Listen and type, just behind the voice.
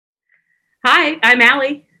Hi, I'm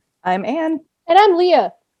Allie, I'm Anne. And I'm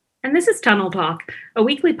Leah. and this is Tunnel Talk, a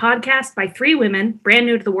weekly podcast by three women brand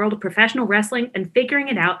new to the world of professional wrestling and figuring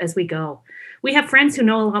it out as we go. We have friends who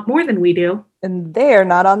know a lot more than we do. And they're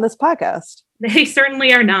not on this podcast. They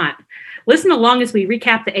certainly are not. Listen along as we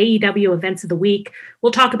recap the AEW events of the week.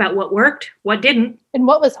 We'll talk about what worked, what didn't. And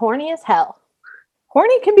what was horny as hell.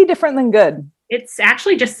 Horny can be different than good. It's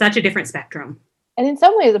actually just such a different spectrum. And in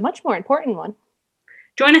some ways, a much more important one.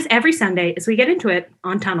 Join us every Sunday as we get into it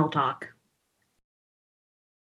on Tunnel Talk.